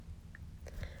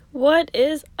What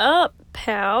is up,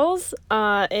 pals?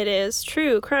 It is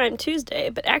True Crime Tuesday,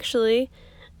 but actually,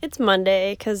 it's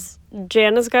Monday because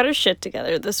Jana's got her shit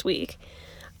together this week.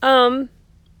 I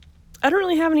don't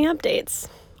really have any updates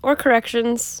or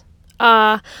corrections.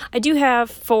 I do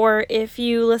have for if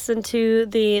you listen to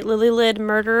the Lily Lid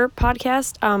Murder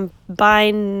podcast.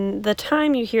 By the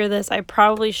time you hear this, I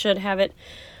probably should have it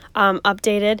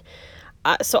updated.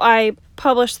 So I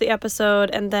published the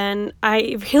episode, and then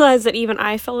I realized that even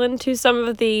I fell into some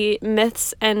of the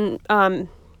myths and I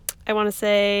want to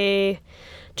say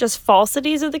just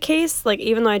falsities of the case. Like,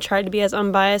 even though I tried to be as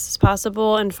unbiased as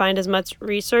possible and find as much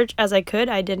research as I could,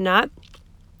 I did not.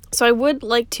 So I would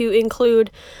like to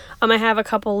include, I have a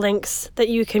couple links that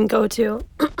you can go to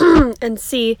and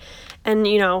see and,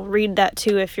 read that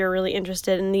too if you're really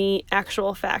interested in the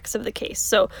actual facts of the case.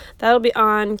 So that'll be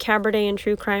on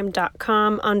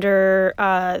cabernetandtruecrime.com under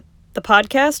the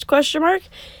podcast ?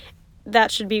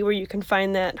 That should be where you can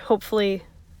find that. Hopefully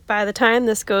by the time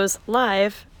this goes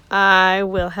live, I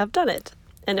will have done it.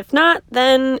 And if not,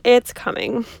 then it's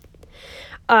coming.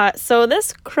 So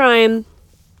this crime,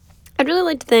 I'd really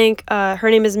like to thank, her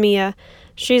name is Mia.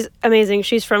 She's amazing.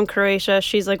 She's from Croatia.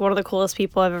 She's like one of the coolest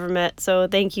people I've ever met. So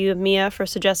thank you, Mia, for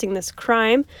suggesting this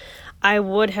crime. I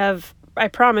would have, I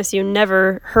promise you,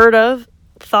 never heard of,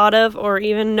 thought of, or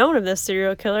even known of this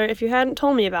serial killer if you hadn't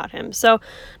told me about him. So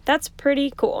that's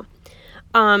pretty cool.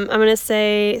 I'm going to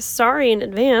say sorry in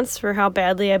advance for how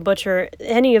badly I butcher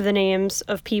any of the names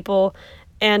of people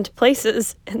and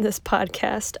places in this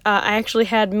podcast. I actually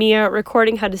had Mia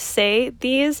recording how to say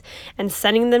these and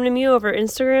sending them to me over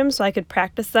Instagram so I could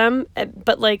practice them.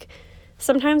 But,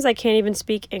 sometimes I can't even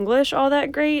speak English all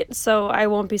that great, so I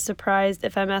won't be surprised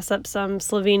if I mess up some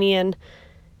Slovenian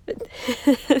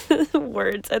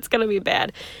words. It's gonna be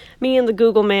bad. Me and the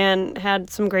Google man had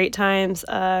some great times.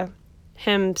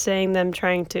 Him saying them,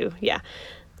 trying to,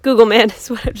 Google man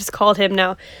is what I've just called him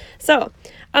now. So,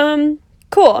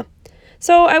 cool.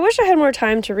 So I wish I had more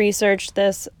time to research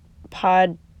this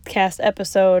podcast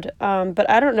episode, but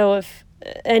I don't know if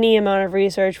any amount of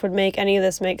research would make any of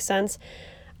this make sense.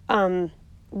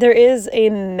 There is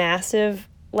a massive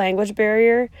language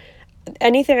barrier.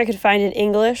 Anything I could find in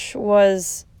English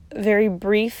was very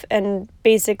brief and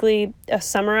basically a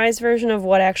summarized version of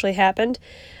what actually happened.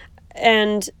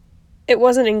 And it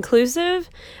wasn't inclusive,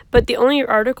 but the only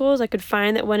articles I could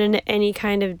find that went into any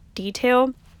kind of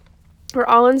detail were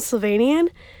all in Slovenian,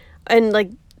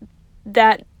 and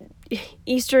that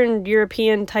Eastern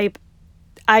European type.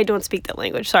 I don't speak that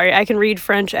language, sorry. I can read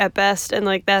French at best, and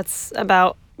that's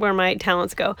about where my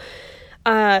talents go.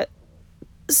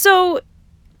 So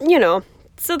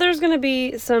there's gonna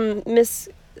be some there's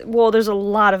a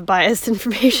lot of biased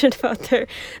information out there.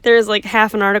 There's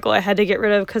half an article I had to get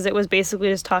rid of because it was basically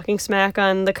just talking smack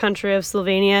on the country of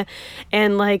Slovenia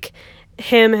and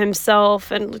him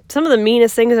himself and some of the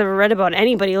meanest things I've ever read about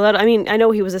anybody. I know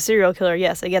he was a serial killer,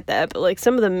 yes, I get that, but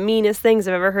some of the meanest things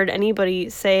I've ever heard anybody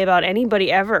say about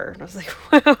anybody ever. And I was like,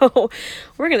 wow,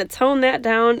 we're gonna tone that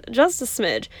down just a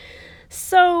smidge.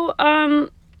 So, so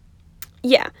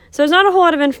there's not a whole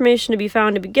lot of information to be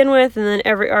found to begin with, and then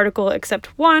every article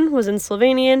except one was in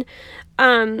Slovenian.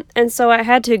 And so I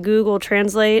had to Google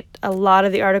Translate a lot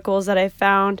of the articles that I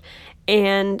found,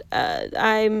 and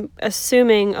I'm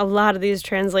assuming a lot of these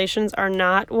translations are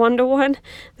not one-to-one.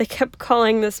 They kept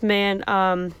calling this man,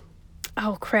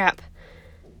 oh crap,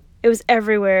 it was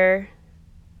everywhere,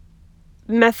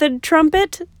 Method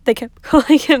Trumpet. They kept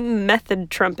calling him Method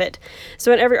Trumpet.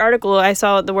 So in every article I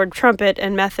saw the word trumpet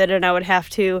and method, and I would have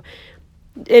to,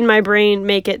 in my brain,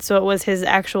 make it so it was his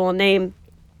actual name.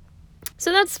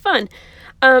 So that's fun.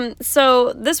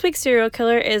 So this week's serial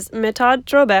killer is Metod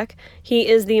Drobek. He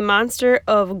is the monster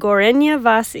of Gorenja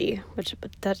Vasi,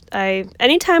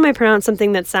 anytime I pronounce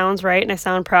something that sounds right and I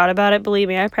sound proud about it, believe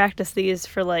me, I practice these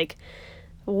for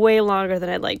way longer than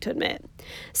I'd like to admit.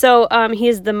 So, he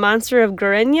is the monster of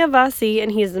Gorenja Vasi,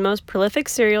 and he is the most prolific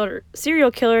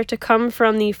serial killer to come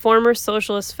from the former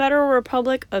Socialist Federal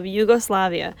Republic of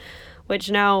Yugoslavia, which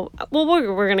now,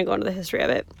 we're going to go into the history of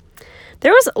it.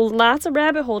 There was lots of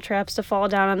rabbit hole traps to fall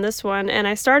down on this one, and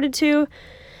I started to,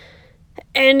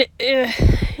 and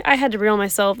I had to reel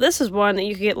myself. This is one that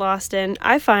you could get lost in.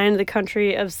 I find the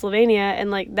country of Slovenia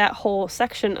and that whole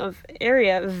section of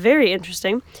area very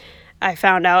interesting. I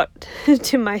found out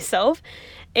to myself,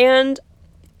 and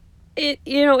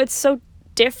it's so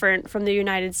different from the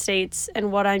United States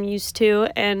and what I'm used to,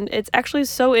 and it's actually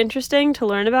so interesting to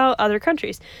learn about other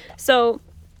countries. So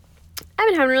I've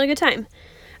been having a really good time.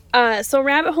 So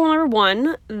rabbit hole number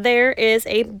 1, there is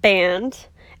a band,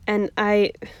 and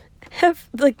I have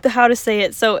how to say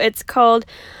it. So it's called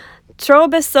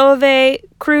Trobesove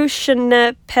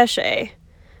Krushnepeshe,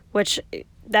 which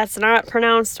that's not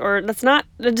pronounced, or it does not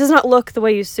look the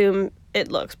way you assume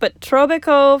it looks. But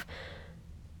Trobekov,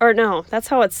 or no, that's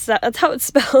how it's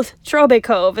spelled.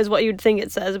 Trobekov is what you'd think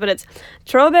it says, but it's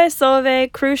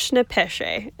Trobesove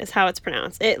Krushnepeshe is how it's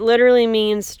pronounced. It literally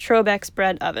means Trobek's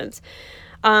bread ovens.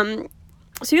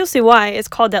 So you'll see why it's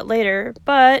called that later,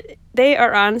 but they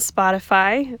are on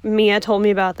Spotify. Mia told me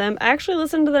about them. I actually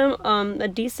listened to them a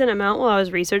decent amount while I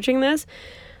was researching this.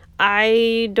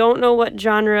 I don't know what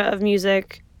genre of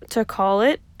music to call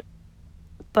it,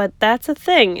 but that's a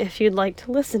thing if you'd like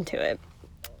to listen to it.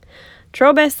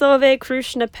 Trobesove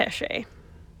Krushnepeshe.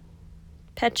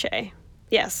 Peche.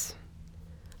 Yes.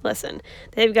 Listen,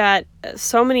 they've got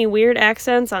so many weird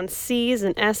accents on C's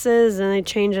and S's, and it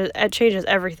changes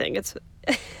everything. It's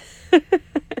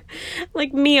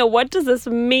like, Mia, what does this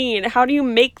mean? How do you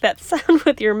make that sound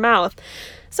with your mouth?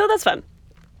 So that's fun.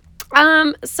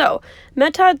 So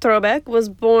Metod Trobek was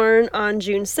born on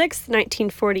June 6th,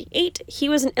 1948. He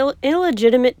was an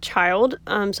illegitimate child,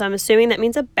 so I'm assuming that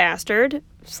means a bastard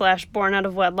 / born out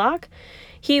of wedlock.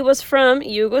 He was from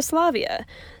Yugoslavia.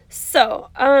 So,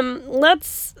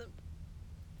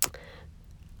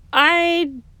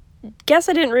 I guess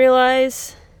I didn't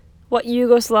realize what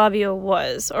Yugoslavia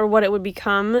was or what it would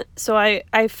become. So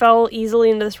I fell easily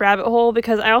into this rabbit hole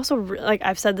because I also,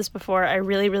 I've said this before, I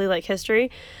really, really like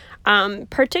history.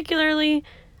 Particularly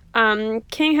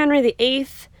King Henry VIII,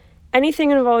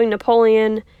 anything involving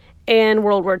Napoleon, and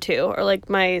World War II are like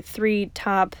my 3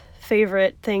 top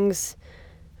favorite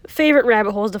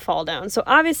rabbit holes to fall down. So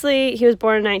obviously he was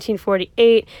born in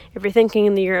 1948. If you're thinking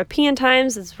in the European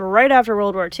times, it's right after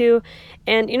World War II.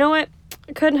 And you know what?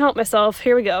 I couldn't help myself.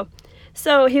 Here we go.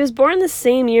 So he was born the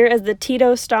same year as the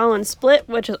Tito-Stalin split,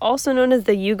 which is also known as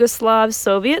the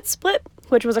Yugoslav-Soviet split,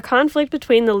 which was a conflict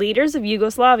between the leaders of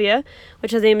Yugoslavia,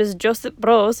 which his name is Josip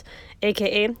Broz,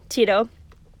 aka Tito,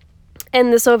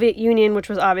 and the Soviet Union, which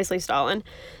was obviously Stalin.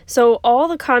 So all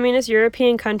the communist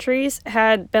European countries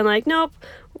had been like, nope,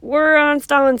 we're on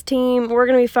Stalin's team, we're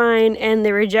going to be fine, and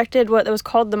they rejected what was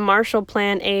called the Marshall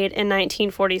Plan aid in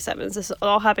 1947. So this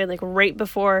all happened right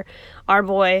before our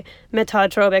boy Metod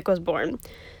Trobek was born.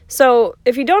 So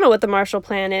if you don't know what the Marshall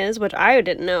Plan is, which I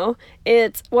didn't know,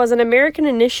 it was an American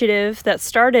initiative that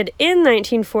started in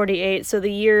 1948, so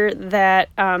the year that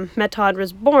Metod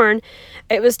was born.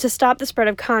 It was to stop the spread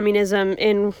of communism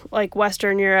in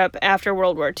Western Europe after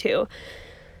World War II.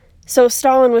 So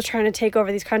Stalin was trying to take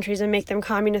over these countries and make them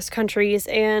communist countries,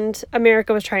 and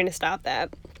America was trying to stop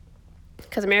that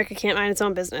because America can't mind its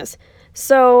own business.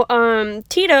 So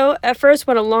Tito at first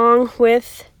went along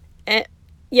with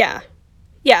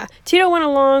Tito went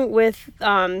along with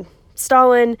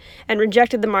Stalin and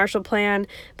rejected the Marshall Plan,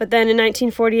 but then in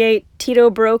 1948, Tito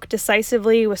broke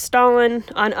decisively with Stalin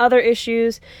on other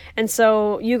issues, and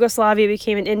so Yugoslavia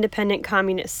became an independent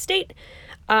communist state.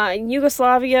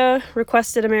 Yugoslavia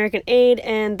requested American aid,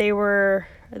 and they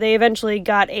eventually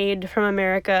got aid from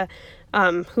America,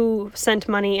 who sent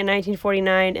money in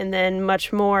 1949 and then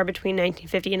much more between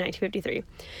 1950 and 1953,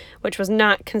 which was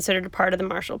not considered a part of the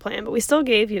Marshall Plan, but we still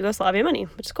gave Yugoslavia money,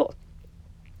 which is cool.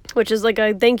 Which is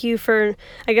a thank you for,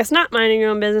 I guess, not minding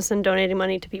your own business and donating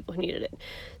money to people who needed it.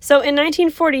 So in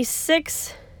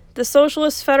 1946, the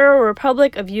Socialist Federal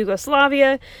Republic of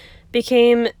Yugoslavia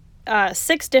became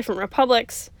 6 different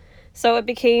republics. So it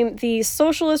became the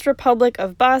Socialist Republic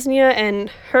of Bosnia and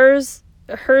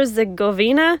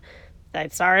Herzegovina. I'm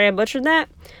sorry I butchered that.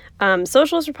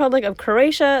 Socialist Republic of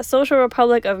Croatia, Social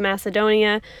Republic of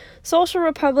Macedonia, Social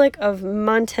Republic of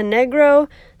Montenegro,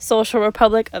 Social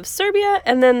Republic of Serbia,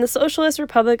 and then the Socialist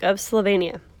Republic of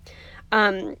Slovenia.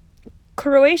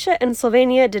 Croatia and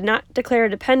Slovenia did not declare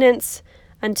independence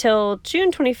until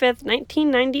June 25th,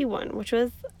 1991, which was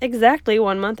exactly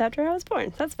 1 month after I was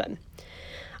born. That's fun.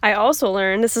 I also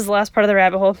learned, this is the last part of the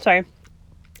rabbit hole, sorry.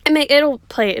 It'll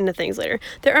play into things later.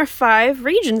 There are 5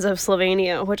 regions of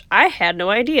Slovenia, which I had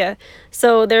no idea.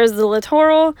 So there's the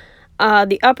littoral,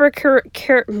 the upper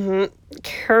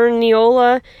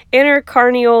Carniola, inner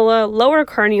Carniola, lower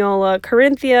Carniola,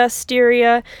 Carinthia,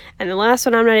 Styria, and the last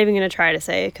one I'm not even going to try to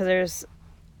say because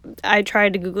I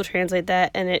tried to Google Translate that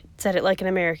and it said it like an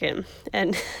American,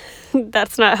 and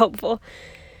that's not helpful.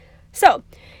 So,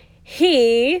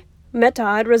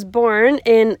 Metod was born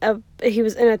in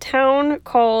a town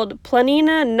called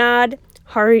Planina nad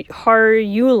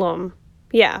Harjulom.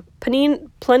 Yeah,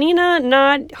 Planina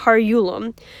nad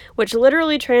Harjulom, which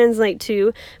literally translates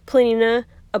to Planina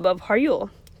above Harjul.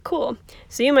 Cool.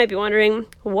 So you might be wondering,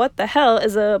 what the hell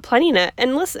is a planina?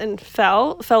 And listen,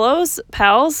 fellows,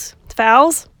 pals,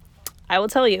 I will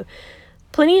tell you.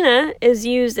 Planina is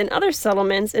used in other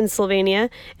settlements in Slovenia,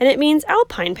 and it means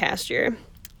alpine pasture.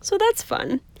 So that's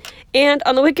fun. And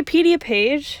on the Wikipedia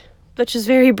page, which is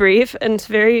very brief and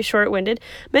very short-winded,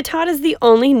 Metad is the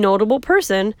only notable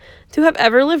person to have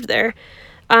ever lived there.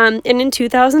 And in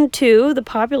 2002, the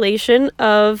population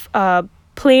of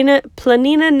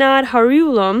Planina nad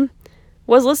Harulom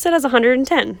was listed as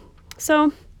 110.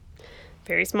 So,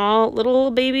 very small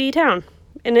little baby town.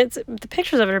 And the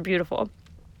pictures of it are beautiful.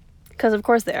 Because of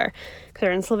course they are. Because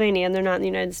they're in Slovenia and they're not in the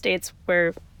United States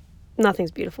where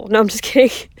nothing's beautiful. No, I'm just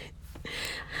kidding.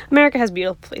 America has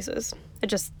beautiful places.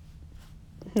 It's just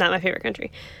not my favorite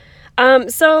country.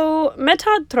 So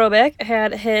Metod Trobek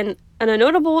had a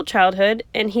notable childhood,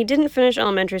 and he didn't finish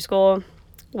elementary school,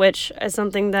 which is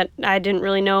something that I didn't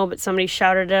really know, but somebody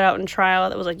shouted it out in trial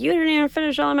that was like, you didn't even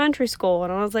finish elementary school.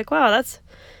 And I was like, wow, that's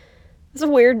a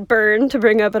weird burn to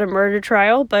bring up at a murder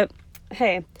trial, but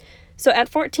hey. So at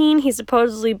 14, he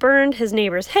supposedly burned his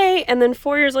neighbor's hay, and then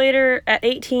 4 years later, at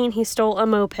 18, he stole a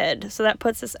moped. So that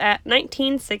puts us at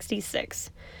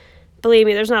 1966. Believe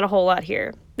me, there's not a whole lot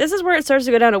here. This is where it starts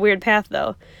to go down a weird path,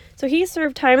 though. So he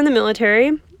served time in the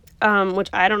military, which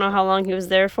I don't know how long he was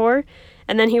there for,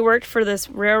 and then he worked for this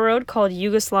railroad called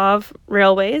Yugoslav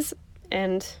Railways,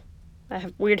 and I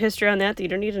have weird history on that you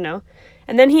don't need to know.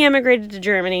 And then he emigrated to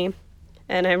Germany,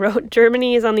 and I wrote,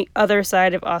 Germany is on the other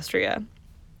side of Austria.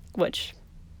 Which,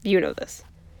 you know this.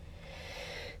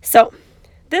 So,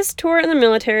 this tour in the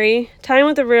military, time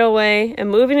with the railway, and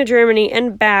moving to Germany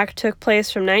and back took place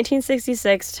from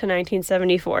 1966 to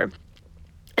 1974.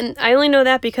 And I only know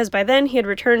that because by then he had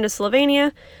returned to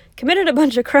Slovenia, committed a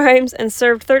bunch of crimes, and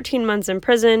served 13 months in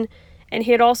prison, and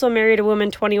he had also married a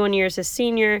woman 21 years his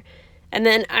senior, and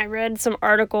then I read some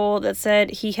article that said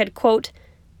he had, quote,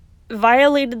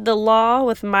 violated the law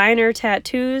with minor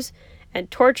tattoos, and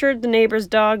tortured the neighbor's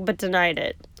dog but denied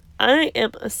it. I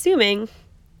am assuming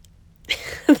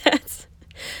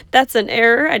that's an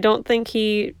error. I don't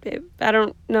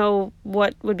know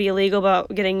what would be illegal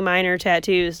about getting minor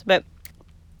tattoos, but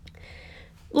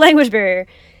language barrier.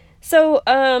 So,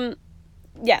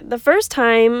 the first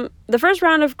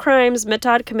round of crimes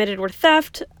Metod committed were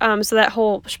theft, so that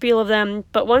whole spiel of them,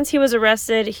 but once he was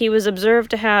arrested, he was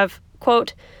observed to have,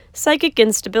 quote, psychic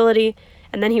instability,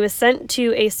 and then he was sent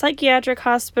to a psychiatric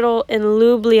hospital in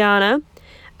Ljubljana,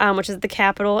 which is the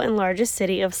capital and largest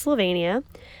city of Slovenia.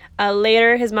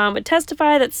 Later, his mom would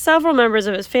testify that several members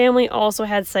of his family also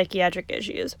had psychiatric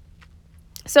issues.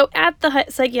 So at the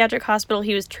psychiatric hospital,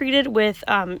 he was treated with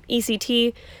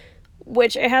ECT,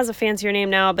 which it has a fancier name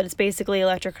now, but it's basically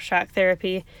electric shock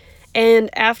therapy. And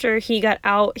after he got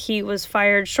out, he was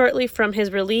fired shortly after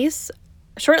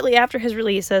his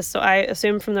release, so I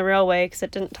assume from the railway, because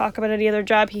it didn't talk about any other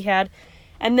job he had.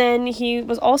 And then he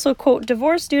was also, quote,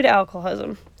 divorced due to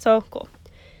alcoholism. So, cool.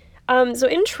 So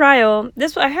in trial,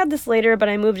 I had this later, but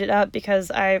I moved it up because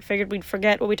I figured we'd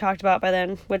forget what we talked about by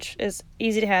then, which is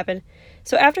easy to happen.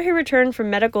 So after he returned from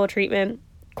medical treatment,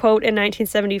 quote, in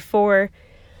 1974,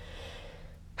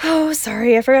 oh,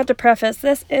 sorry, I forgot to preface,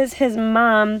 this is his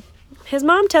mom. His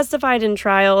mom testified in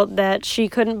trial that she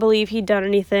couldn't believe he'd done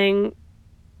anything,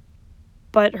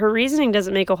 but her reasoning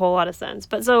doesn't make a whole lot of sense.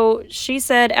 But so she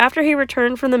said, after he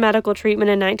returned from the medical treatment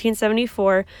in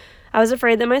 1974, I was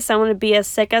afraid that my son would be as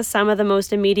sick as some of the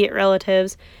most immediate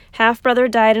relatives. Half-brother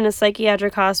died in a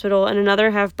psychiatric hospital, and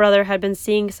another half-brother had been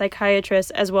seeing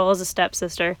psychiatrists as well as a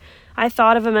stepsister. I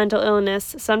thought of a mental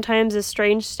illness. Sometimes this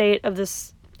strange state of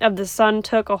the son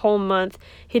took a whole month.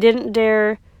 He didn't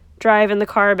dare drive in the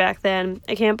car back then.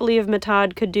 I can't believe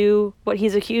Metod could do what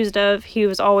he's accused of. He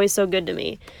was always so good to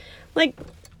me. Like,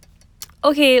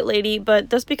 okay, lady, but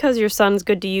just because your son's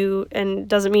good to you and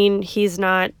doesn't mean he's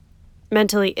not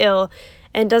mentally ill,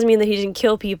 and doesn't mean that he didn't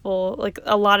kill people. Like,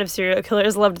 a lot of serial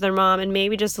killers loved their mom, and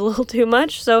maybe just a little too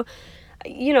much. So,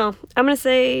 I'm gonna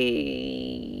say,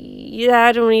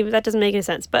 yeah, that doesn't make any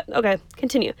sense. But okay,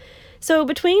 continue. So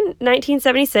between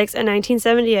 1976 and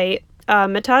 1978,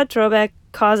 Metod Trobek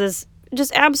causes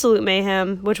just absolute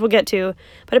mayhem, which we'll get to,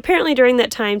 but apparently during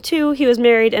that time, too, he was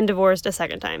married and divorced a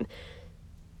second time,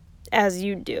 as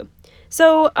you do.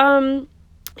 So,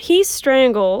 he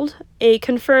strangled,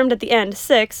 confirmed at the end,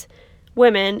 6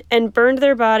 women, and burned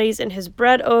their bodies in his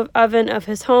bread oven of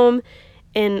his home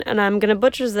and I'm going to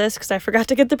butcher this because I forgot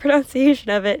to get the pronunciation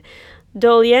of it,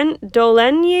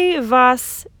 Dolenje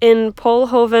Vas in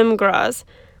Polhovem Graz.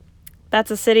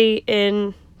 That's a city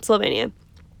in Slovenia.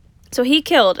 So he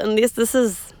killed, and this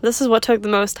is what took the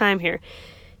most time here.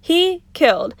 He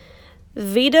killed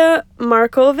Vida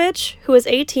Markovic, who was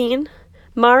 18,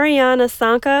 Mariana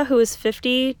Sanka, who was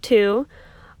 52,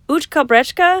 Uchka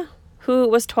Brechka, who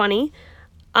was 20,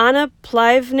 Anna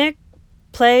Plavnik,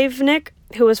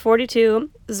 who was 42,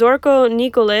 Zorko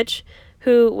Nikolic,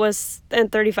 who was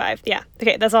 35. Yeah,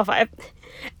 okay, that's all 5.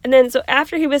 And then, so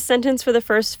after he was sentenced for the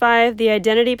first 5, the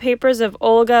identity papers of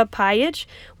Olga Pajic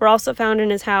were also found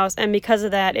in his house, and because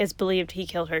of that, it's believed he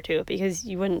killed her too, because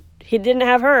he didn't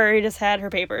have her, he just had her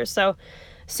papers, so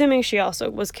assuming she also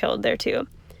was killed there too.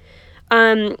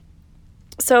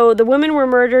 So the women were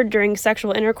murdered during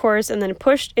sexual intercourse and then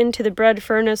pushed into the bread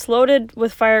furnace loaded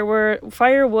with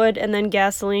firewood, and then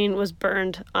gasoline was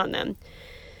burned on them.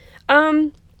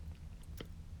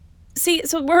 See,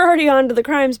 so we're already on to the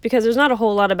crimes because there's not a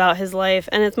whole lot about his life,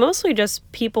 and it's mostly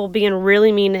just people being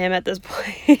really mean to him at this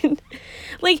point.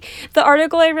 Like, the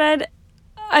article I read,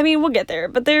 I mean, we'll get there,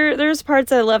 but there's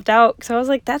parts I left out, because I was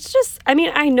like, that's just, I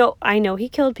mean, I know he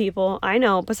killed people, I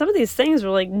know, but some of these things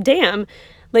were like, damn.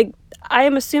 Like, I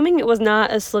am assuming it was not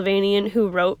a Slovenian who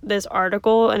wrote this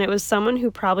article, and it was someone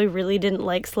who probably really didn't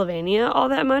like Slovenia all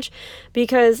that much,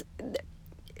 because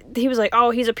he was like,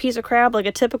 oh, he's a piece of crap, like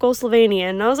a typical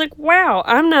Slovenian. And I was like, wow,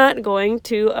 I'm not going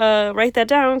to write that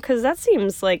down, because that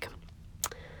seems like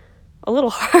a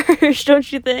little harsh,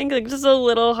 don't you think? Like, just a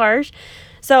little harsh.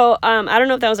 So, I don't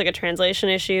know if that was like a translation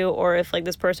issue, or if like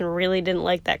this person really didn't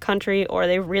like that country, or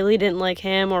they really didn't like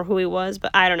him or who he was,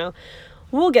 but I don't know.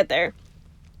 We'll get there.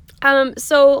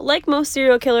 So, like most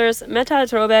serial killers, Metod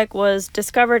Trobek was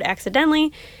discovered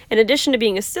accidentally. In addition to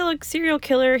being a serial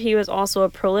killer, he was also a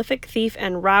prolific thief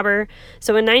and robber.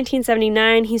 So, in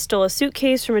 1979, he stole a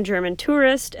suitcase from a German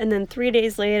tourist, and then 3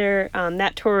 days later,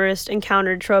 that tourist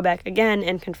encountered Trobek again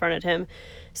and confronted him.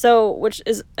 So, which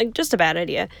is like just a bad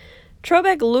idea.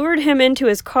 Trobek lured him into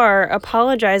his car,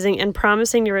 apologizing and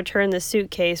promising to return the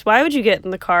suitcase. Why would you get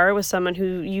in the car with someone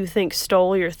who you think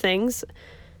stole your things?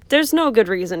 There's no good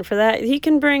reason for that. He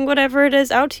can bring whatever it is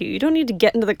out to you. You don't need to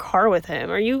get into the car with him.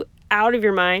 Are you out of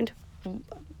your mind?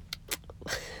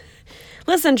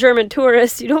 Listen, German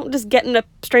tourists, you don't just get into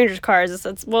strangers' cars.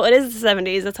 Well, it is the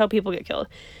 70s. That's how people get killed.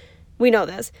 We know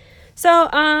this. So,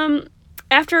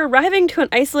 after arriving to an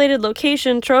isolated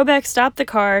location, Trobek stopped the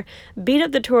car, beat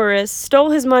up the tourist,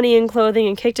 stole his money and clothing,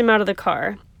 and kicked him out of the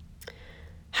car.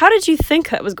 How did you think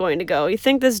that was going to go? You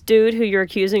think this dude who you're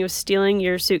accusing of stealing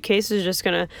your suitcase is just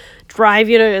gonna drive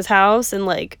you to his house and,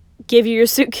 like, give you your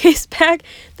suitcase back?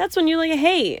 That's when you're like,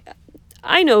 hey,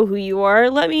 I know who you are.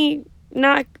 Let me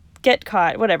not get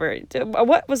caught. Whatever.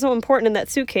 What was so important in that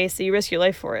suitcase that you risk your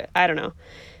life for it? I don't know.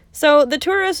 So the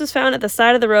tourist was found at the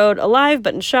side of the road, alive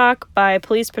but in shock, by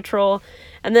police patrol.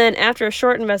 And then after a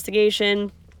short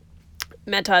investigation,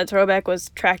 Metod Trobek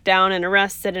was tracked down and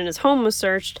arrested, and his home was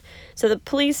searched. So the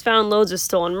police found loads of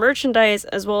stolen merchandise,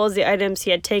 as well as the items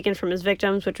he had taken from his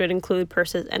victims, which would include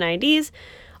purses and IDs.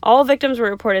 All victims were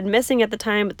reported missing at the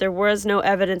time, but there was no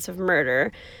evidence of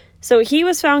murder. So he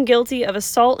was found guilty of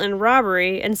assault and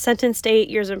robbery and sentenced to 8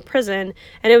 years in prison.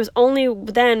 And it was only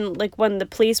then, like, when the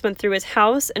police went through his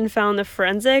house and found the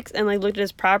forensics and, like, looked at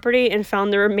his property and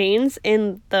found the remains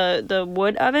in the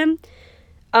wood of him,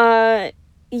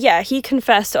 yeah, he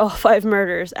confessed to all 5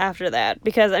 murders after that,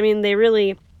 because, I mean, they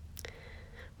really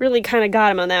kind of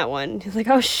got him on that one. He's like,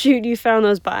 oh, shoot, you found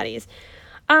those bodies.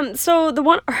 So the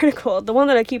one article, the one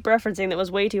that I keep referencing that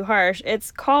was way too harsh,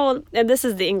 it's called, and this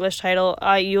is the English title,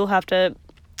 you'll have to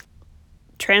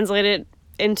translate it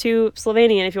into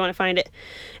Slovenian if you want to find it.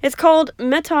 It's called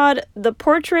Metod, the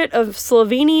Portrait of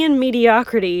Slovenian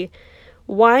Mediocrity.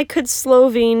 Why could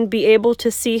Slovene be able to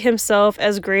see himself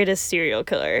as greatest serial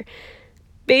killer?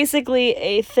 Basically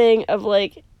a thing of,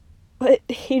 like,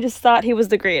 he just thought he was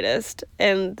the greatest,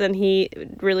 and then he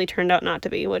really turned out not to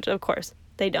be, which, of course,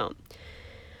 they don't.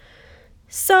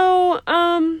 So,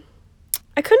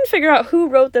 I couldn't figure out who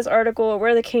wrote this article or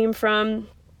where they came from.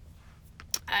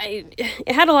 It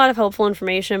had a lot of helpful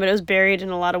information, but it was buried in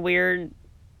a lot of weird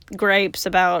gripes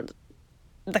about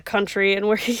the country and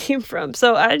where he came from.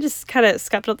 So I just kind of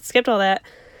skipped all that.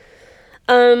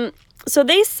 So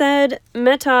they said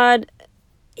Metod,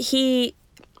 he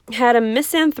had a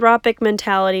misanthropic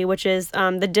mentality, which is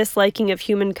the disliking of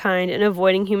humankind and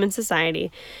avoiding human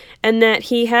society, and that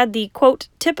he had the, quote,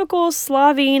 typical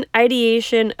Slovene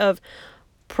ideation of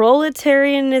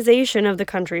proletarianization of the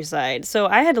countryside. So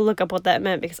I had to look up what that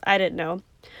meant because I didn't know.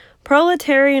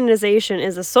 Proletarianization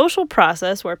is a social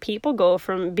process where people go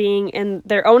from being in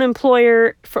their own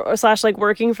employer / like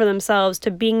working for themselves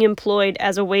to being employed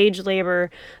as a wage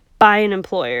labor by an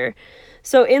employer.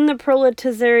 So in the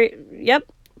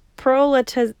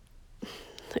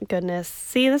goodness.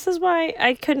 See, this is why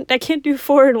I can't do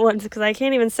foreign ones, because I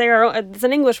can't even say our own. It's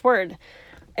an English word.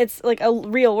 It's like a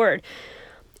real word.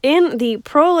 In the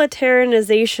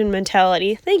proletarianization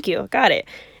mentality, thank you, got it.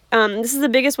 This is the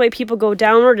biggest way people go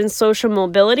downward in social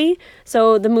mobility,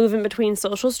 so the movement between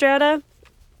social strata.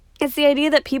 It's the idea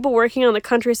that people working on the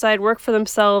countryside work for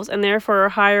themselves and therefore are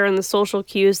higher in the social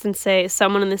cues than, say,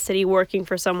 someone in the city working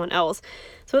for someone else.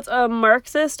 So it's a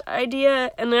Marxist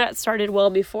idea, and that started well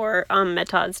before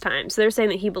Metod's time. So they're saying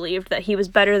that he believed that he was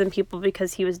better than people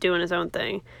because he was doing his own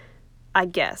thing, I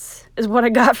guess, is what I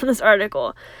got from this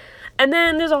article. And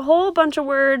then there's a whole bunch of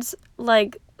words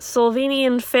like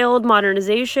Slovenian failed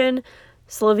modernization,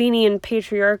 Slovenian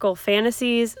patriarchal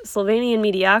fantasies, Slovenian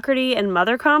mediocrity, and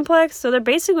mother complex. So they're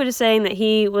basically just saying that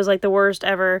he was like the worst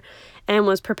ever and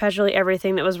was perpetually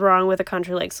everything that was wrong with a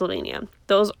country like Slovenia.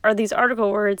 Those are these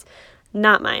article words,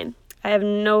 not mine. I have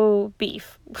no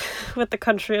beef with the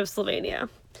country of Slovenia.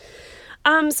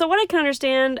 So what I can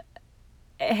understand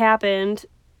happened,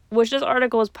 which this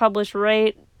article was published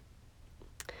right.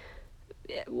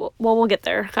 Well, we'll get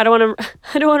there. I don't want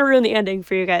to ruin the ending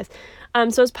for you guys.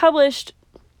 So it's published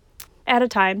at a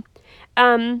time.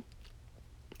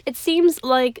 It seems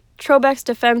like Trobeck's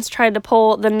defense tried to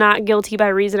pull the not guilty by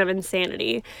reason of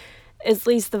insanity. At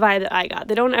least the vibe that I got.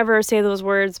 They don't ever say those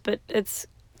words, but it's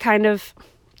kind of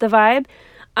the vibe.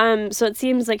 So it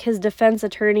seems like his defense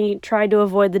attorney tried to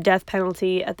avoid the death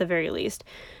penalty at the very least.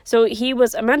 So he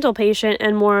was a mental patient,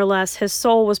 and more or less his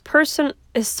soul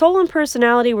and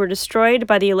personality were destroyed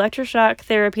by the electroshock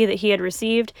therapy that he had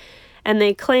received, and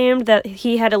they claimed that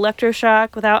he had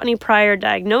electroshock without any prior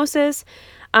diagnosis.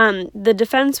 The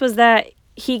defense was that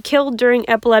he killed during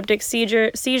epileptic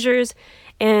seizures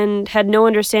and had no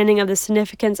understanding of the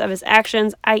significance of his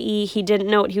actions, i.e. he didn't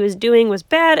know what he was doing was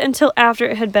bad until after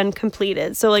it had been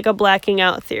completed. So like a blacking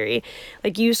out theory.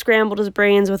 Like you scrambled his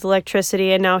brains with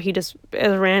electricity and now he just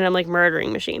is a random like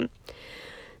murdering machine.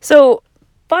 So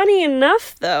funny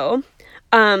enough though,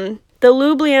 the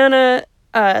Ljubljana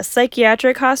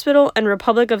Psychiatric Hospital and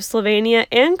Republic of Slovenia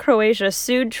and Croatia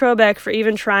sued Trobeck for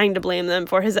even trying to blame them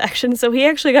for his actions. So he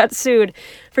actually got sued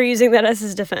for using that as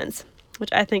his defense,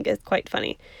 which I think is quite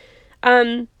funny.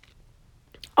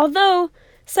 Although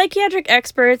psychiatric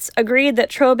experts agreed that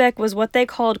Trobeck was what they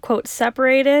called, quote,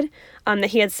 separated,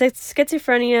 that he had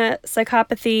schizophrenia,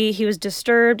 psychopathy, he was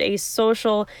disturbed,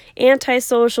 asocial,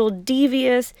 antisocial,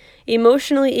 devious,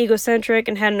 emotionally egocentric,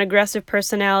 and had an aggressive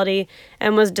personality,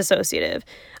 and was dissociative.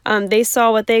 They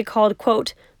saw what they called,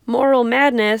 quote, moral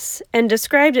madness, and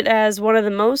described it as one of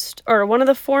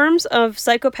the forms of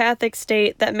psychopathic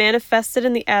state that manifested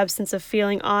in the absence of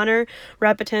feeling honor,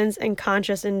 repentance, and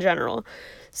conscience in general.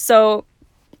 So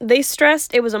they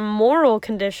stressed it was a moral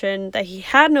condition, that he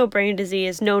had no brain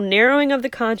disease, no narrowing of the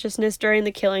consciousness during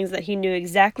the killings, that he knew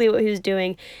exactly what he was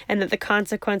doing, and that the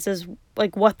consequences,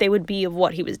 like what they would be of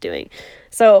what he was doing.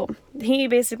 So he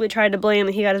basically tried to blame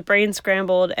that he got his brain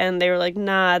scrambled, and they were like,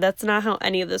 nah, that's not how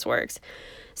any of this works.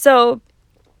 So,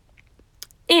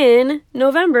 in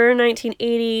November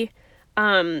 1980,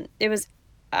 it was,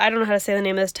 I don't know how to say the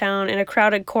name of this town, in a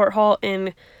crowded court hall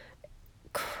in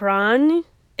Kranj.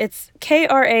 It's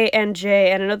Kranj, and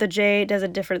I know the J does a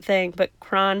different thing, but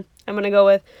Kranj, I'm going to go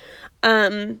with.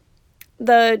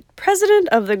 The president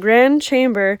of the Grand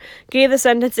Chamber gave the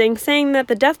sentencing, saying that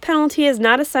the death penalty is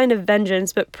not a sign of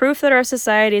vengeance, but proof that our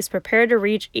society is prepared to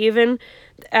reach even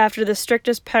after the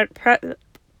strictest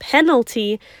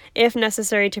penalty if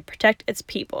necessary to protect its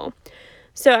people.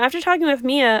 So after talking with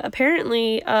Mia,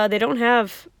 apparently they don't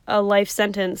have a life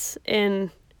sentence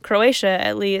in Croatia,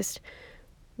 at least,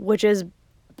 which is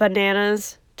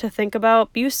bananas to think about.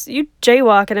 You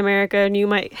jaywalk in America and you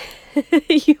might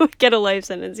you might get a life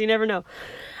sentence. You never know.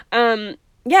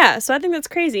 Yeah, so I think that's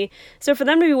crazy. So for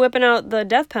them to be whipping out the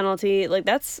death penalty, like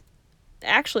that's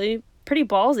actually pretty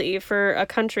ballsy for a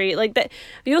country like that.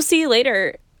 You'll see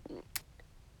later,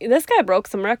 this guy broke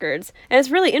some records, and it's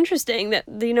really interesting that,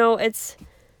 you know,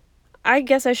 I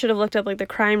guess I should have looked up like the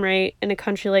crime rate in a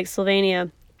country like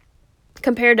Slovenia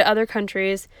compared to other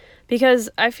countries, because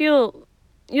I feel,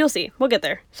 you'll see, we'll get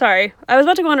there. Sorry, I was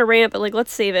about to go on a rant, but like,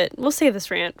 let's save it. We'll save this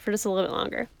rant for just a little bit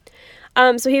longer.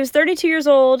 So he was 32 years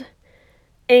old,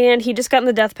 and he just gotten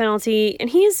the death penalty, and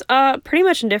he's pretty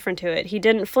much indifferent to it. He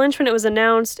didn't flinch when it was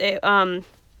announced,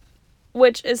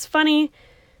 which is funny,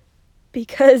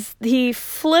 because he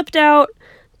flipped out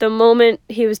the moment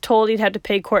he was told he'd have to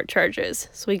pay court charges.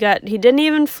 So he didn't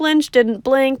even flinch, didn't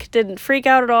blink, didn't freak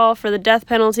out at all for the death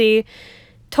penalty,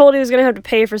 told he was going to have to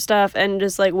pay for stuff, and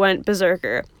just like went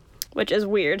berserker, which is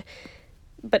weird.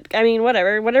 But I mean,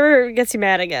 whatever gets you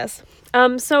mad, I guess.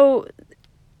 So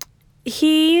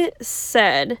he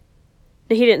said,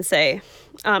 he didn't say,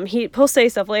 he'll say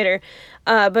stuff later,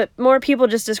 but more people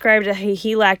just described that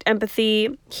he lacked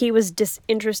empathy, he was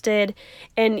disinterested,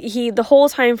 and the whole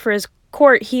time for his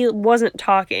court, he wasn't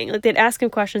talking. Like, they'd ask him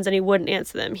questions and he wouldn't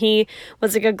answer them. He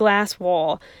was like a glass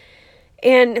wall.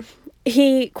 And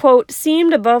he, quote,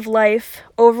 seemed above life,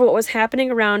 over what was happening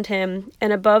around him,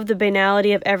 and above the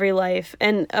banality of every life,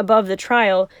 and above the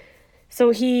trial.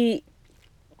 So he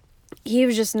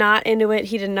was just not into it.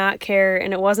 He did not care,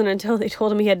 and it wasn't until they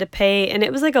told him he had to pay, and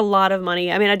it was like a lot of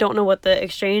money. I mean, I don't know what the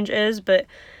exchange is, but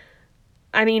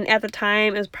I mean, at the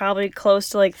time, it was probably close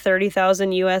to like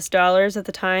 30,000 US dollars at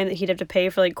the time that he'd have to pay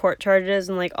for like court charges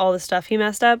and like all the stuff he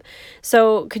messed up.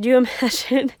 So could you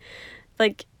imagine,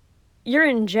 like, you're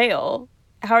in jail.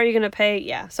 How are you going to pay?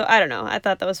 Yeah. So I don't know. I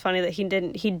thought that was funny that he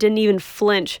didn't even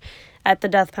flinch at the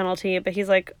death penalty, but he's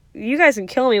like, you guys can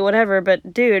kill me, whatever,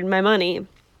 but dude, my money.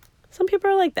 Some people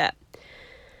are like that.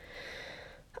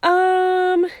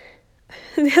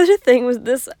 The other thing was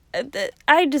this,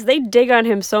 they dig on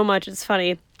him so much, it's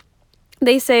funny.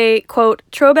 They say, quote,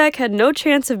 Trobeck had no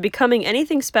chance of becoming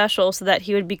anything special so that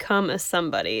he would become a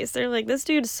somebody. So they're like, this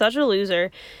dude's such a loser.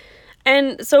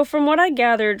 And so from what I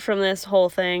gathered from this whole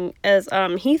thing is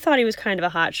he thought he was kind of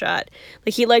a hotshot.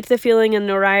 Like, he liked the feeling and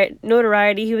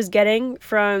notoriety he was getting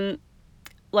from,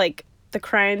 like, the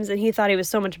crimes, and he thought he was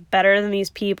so much better than these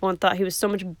people and thought he was so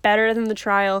much better than the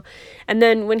trial. And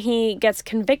then when he gets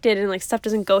convicted and, like, stuff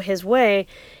doesn't go his way,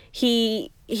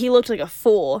 he looked like a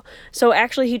fool. So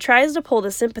actually he tries to pull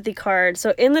the sympathy card.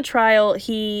 So in the trial,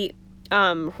 he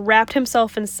wrapped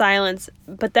himself in silence,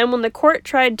 but then when the court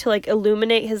tried to like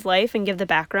illuminate his life and give the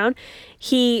background,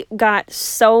 he got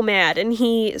so mad and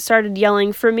he started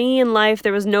yelling, for me in life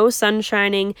there was no sun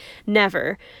shining,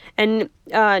 never. And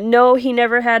no, he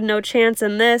never had no chance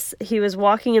in this. He was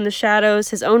walking in the shadows,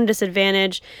 his own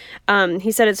disadvantage.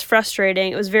 He said it's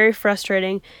frustrating. It was very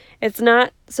frustrating. It's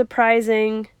not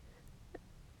surprising.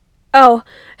 Oh,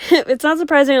 it's not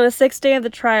surprising on the 6th day of the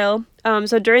trial.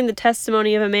 So during the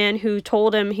testimony of a man who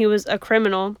told him he was a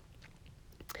criminal,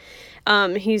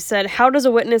 he said, how does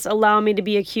a witness allow me to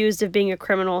be accused of being a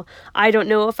criminal? I don't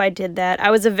know if I did that.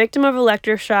 I was a victim of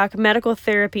electroshock, medical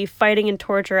therapy, fighting and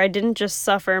torture. I didn't just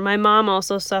suffer. My mom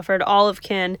also suffered, all of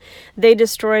kin. They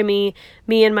destroy me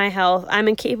and my health. I'm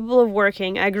incapable of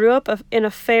working. I grew up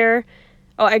a fair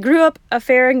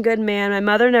and good man. My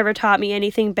mother never taught me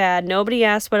anything bad. Nobody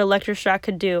asked what electroshock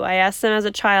could do. I asked them as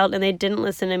a child, and they didn't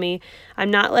listen to me.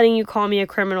 I'm not letting you call me a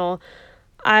criminal.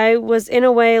 I was, in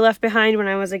a way, left behind when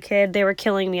I was a kid. They were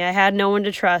killing me. I had no one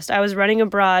to trust. I was running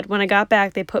abroad. When I got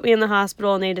back, they put me in the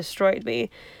hospital, and they destroyed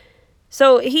me.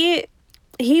 So he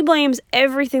blames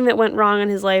everything that went wrong in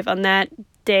his life on that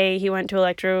day he went to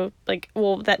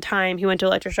that time he went to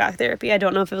electroshock therapy. I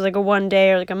don't know if it was like a one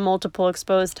day or like a multiple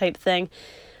exposed type thing.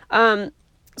 So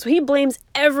he blames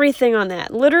everything on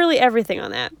that, literally everything on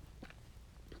that.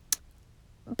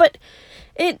 But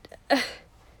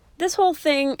this whole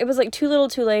thing, it was like too little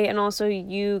too late, and also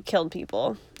you killed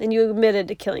people and you admitted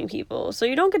to killing people. So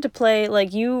you don't get to play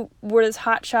like you were this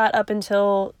hotshot up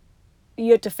until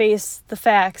you have to face the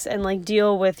facts and like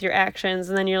deal with your actions,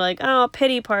 and then you're like, oh,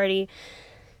 pity party.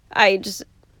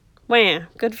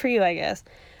 Good for you, I guess.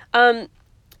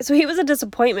 So he was a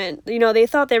disappointment. You know, they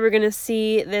thought they were going to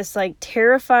see this, like,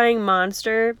 terrifying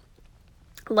monster.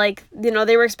 Like, you know,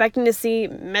 they were expecting to see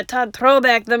Metod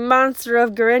Trobeck, the monster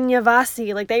of Gorenya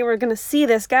Vasi. Like, they were going to see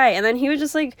this guy. And then he was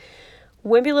just, like,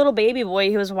 wimpy little baby boy.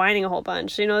 He was whining a whole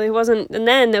bunch. You know, he wasn't... And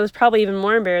then it was probably even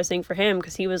more embarrassing for him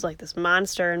because he was, like, this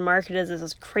monster and marketed as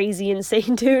this crazy,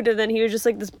 insane dude. And then he was just,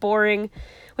 like, this boring...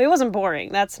 Well, he wasn't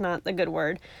boring. That's not a good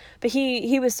word. But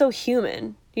he was so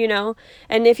human, you know?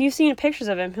 And if you've seen pictures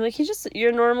of him, like, he's just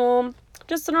a normal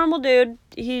dude.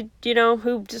 He, you know,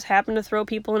 who just happened to throw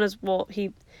people in his... Well,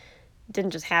 he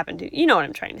didn't just happen to. You know what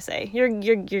I'm trying to say. You're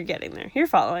getting there. You're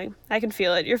following. I can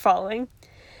feel it. You're following.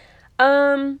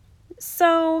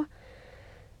 So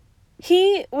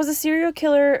he was a serial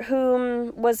killer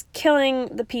who was killing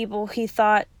the people he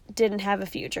thought didn't have a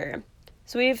future.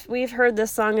 So we've heard this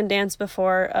song and dance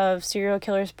before of serial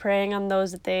killers preying on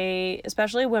those that they,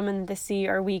 especially women, they see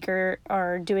are weaker,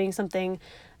 are doing something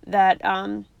that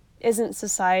isn't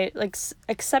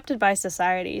accepted by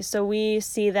society. So we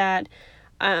see that,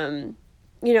 you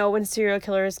know, when serial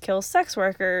killers kill sex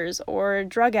workers or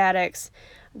drug addicts,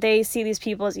 they see these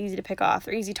people as easy to pick off.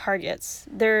 They're easy targets.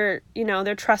 They're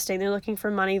trusting. They're looking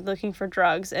for money, looking for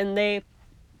drugs, and they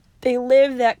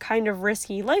live that kind of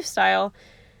risky lifestyle.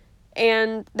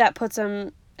 And that puts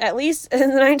them, at least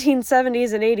in the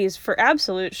 1970s and 80s, for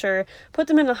absolute sure, put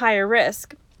them in a higher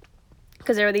risk.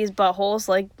 Because there were these buttholes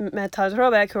like Metod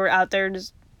Trobeck who were out there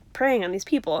just preying on these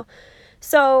people.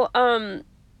 So,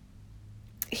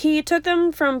 he took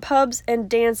them from pubs and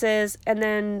dances and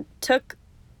then took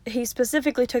he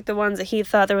specifically took the ones that he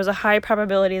thought there was a high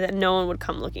probability that no one would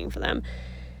come looking for them.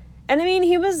 And I mean,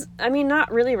 he was,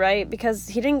 not really right, because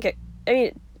he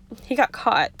got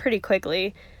caught pretty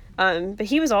quickly. But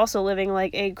he was also living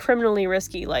like a criminally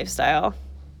risky lifestyle,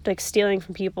 like stealing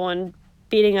from people and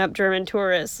beating up German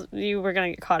tourists. You were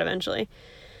gonna get caught eventually.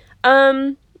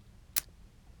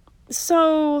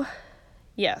 So,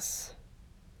 yes.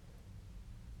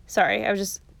 Sorry, I was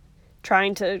just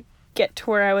trying to get to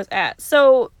where I was at.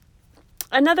 So,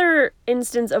 another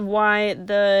instance of why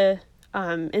the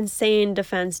insane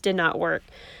defense did not work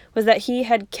was that he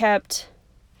had kept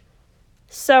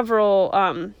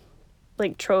several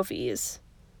trophies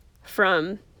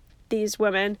from these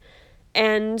women,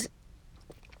 and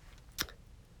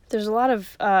there was a lot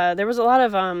of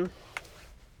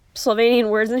Slovenian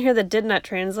words in here that did not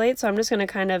translate, so I'm just going to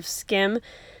kind of skim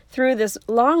through this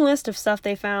long list of stuff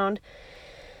they found.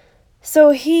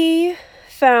 So he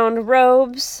found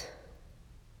robes,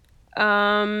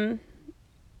 and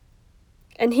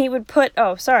he would put,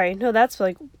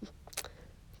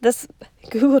 this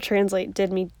Google Translate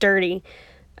did me dirty,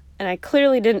 and I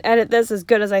clearly didn't edit this as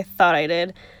good as I thought I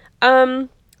did.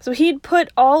 So he'd put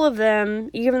all of them,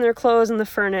 even their clothes, in the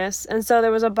furnace, and so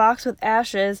there was a box with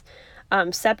ashes,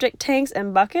 septic tanks,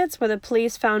 and buckets where the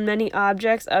police found many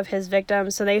objects of his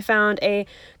victims. So they found a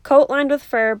coat lined with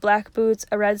fur, black boots,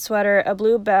 a red sweater, a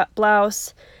blue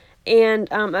blouse, and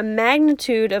a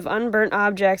magnitude of unburnt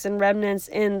objects and remnants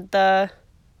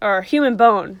or human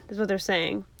bone, is what they're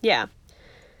saying. Yeah.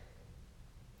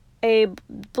 A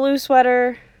blue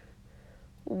sweater,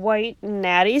 white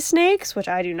natty snakes, which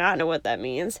I do not know what that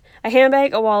means, a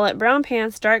handbag, a wallet, brown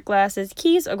pants, dark glasses,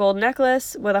 keys, a gold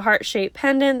necklace with a heart-shaped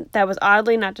pendant that was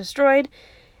oddly not destroyed,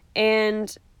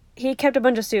 and he kept a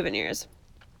bunch of souvenirs.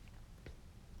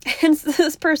 And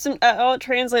this person, all it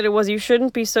translated was, "You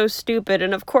shouldn't be so stupid,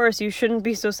 and of course you shouldn't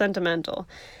be so sentimental."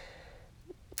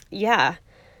 Yeah.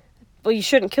 Well, you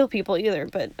shouldn't kill people either,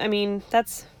 but,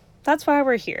 that's why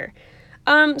we're here.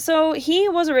 So he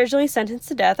was originally sentenced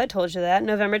to death, I told you that,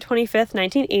 November 25th,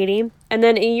 1980, and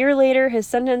then a year later his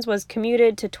sentence was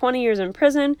commuted to 20 years in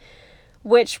prison,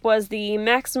 which was the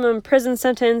maximum prison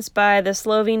sentence by the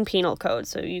Slovene Penal Code,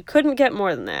 so you couldn't get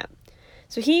more than that.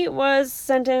 So he was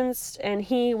sentenced, and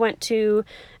he went to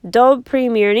Dob pri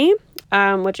Mirni,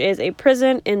 which is a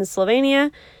prison in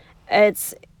Slovenia.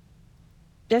 Did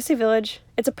I say village?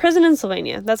 It's a prison in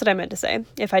Slovenia. That's what I meant to say,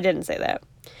 if I didn't say that.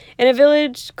 In a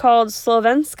village called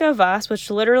Slovenska Vas,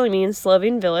 which literally means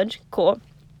Slovene village. Cool.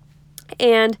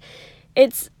 And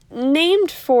it's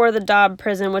named for the Dob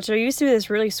prison, which there used to be this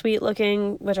really sweet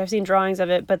looking, which I've seen drawings of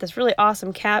it, but this really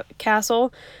awesome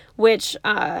castle, which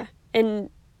it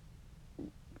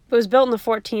was built in the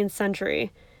 14th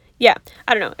century. Yeah,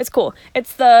 I don't know. It's cool.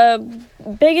 It's the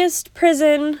biggest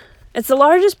prison. It's the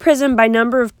largest prison by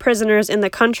number of prisoners in the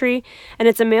country, and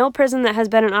it's a male prison that has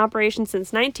been in operation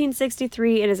since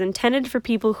 1963 and is intended for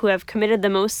people who have committed the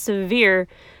most severe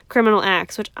criminal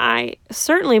acts, which I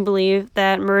certainly believe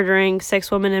that murdering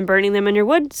 6 women and burning them in your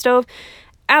wood stove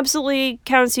absolutely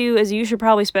counts you as you should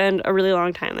probably spend a really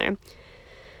long time there.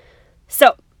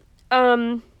 So,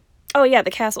 oh yeah,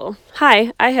 the castle.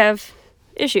 Hi, I have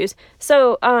issues.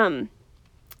 So,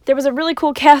 there was a really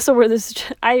cool castle where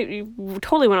I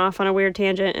totally went off on a weird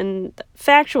tangent and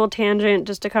factual tangent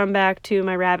just to come back to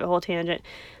my rabbit hole tangent.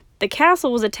 The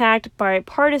castle was attacked by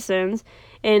partisans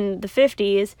in the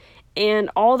 50s,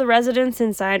 and all the residents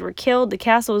inside were killed. The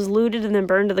castle was looted and then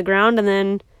burned to the ground, and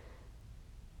then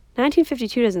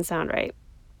 1952 doesn't sound right.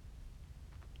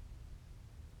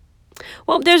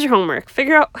 Well, there's your homework.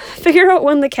 Figure out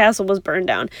when the castle was burned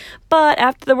down. But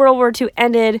after the World War II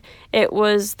ended,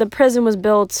 the prison was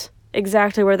built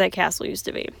exactly where that castle used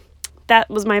to be. That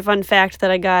was my fun fact that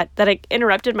I got, that I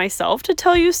interrupted myself to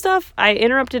tell you stuff. I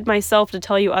interrupted myself to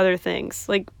tell you other things.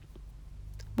 Like,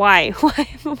 why?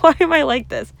 Why am I like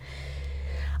this?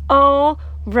 All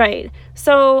right.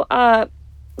 So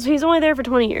he's only there for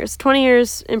 20 years. 20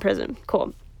 years in prison.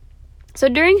 Cool. So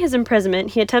during his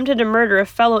imprisonment, he attempted to murder a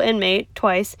fellow inmate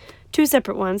twice, 2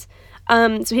 separate ones.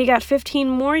 So he got 15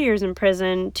 more years in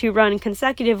prison to run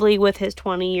consecutively with his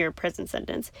 20-year prison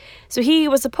sentence. So he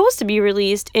was supposed to be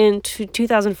released in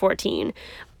 2014,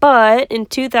 but in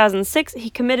 2006 he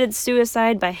committed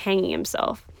suicide by hanging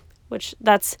himself. Which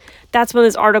that's when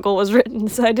this article was written,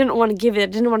 so I didn't want to give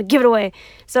it away.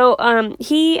 So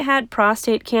he had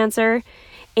prostate cancer,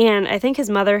 and I think his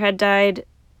mother had died.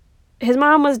 His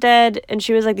mom was dead, and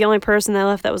she was, like, the only person that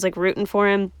left that was, like, rooting for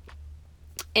him.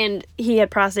 And he had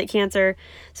prostate cancer,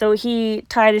 so he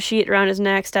tied a sheet around his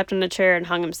neck, stepped in a chair, and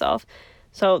hung himself.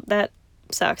 So that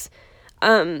sucks.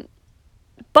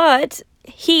 But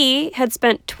he had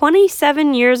spent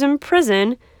 27 years in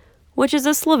prison, which is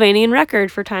a Slovenian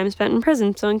record for time spent in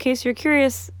prison. So in case you're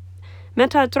curious,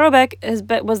 Meta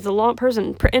Drobek was the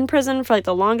person in prison for like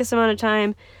the longest amount of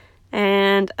time,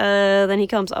 and then he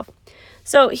killed himself.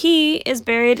 So he is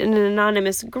buried in an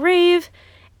anonymous grave,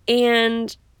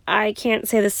 and I can't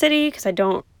say the city because I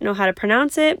don't know how to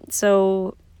pronounce it,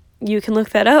 so you can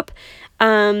look that up.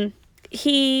 But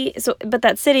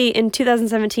that city in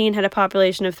 2017 had a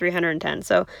population of 310,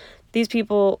 so these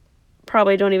people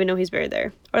probably don't even know he's buried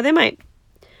there, or they might.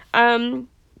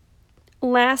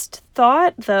 Last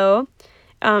thought, though,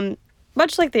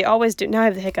 much like they always do, now I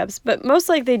have the hiccups, but most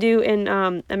like they do in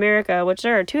America, which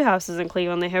there are 2 houses in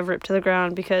Cleveland they have ripped to the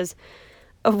ground because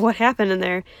of what happened in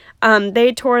there.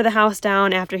 They tore the house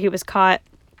down after he was caught,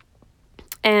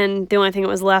 and the only thing that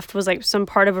was left was like some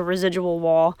part of a residual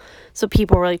wall, so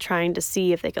people were like trying to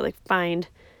see if they could like find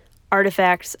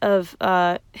artifacts of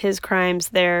his crimes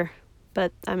there,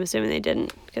 but I'm assuming they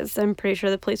didn't, because I'm pretty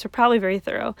sure the police were probably very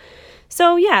thorough.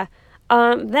 So yeah,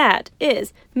 that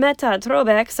is Meta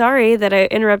Drobek. Sorry that I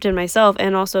interrupted myself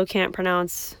and also can't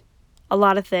pronounce a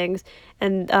lot of things.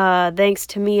 And thanks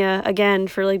to Mia again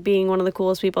for like being one of the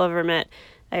coolest people I've ever met.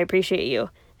 I appreciate you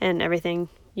and everything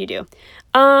you do.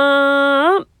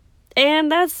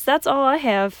 And that's all I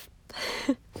have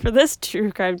for this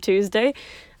True Crime Tuesday.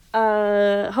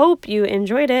 Hope you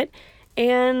enjoyed it,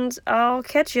 and I'll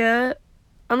catch you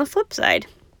on the flip side.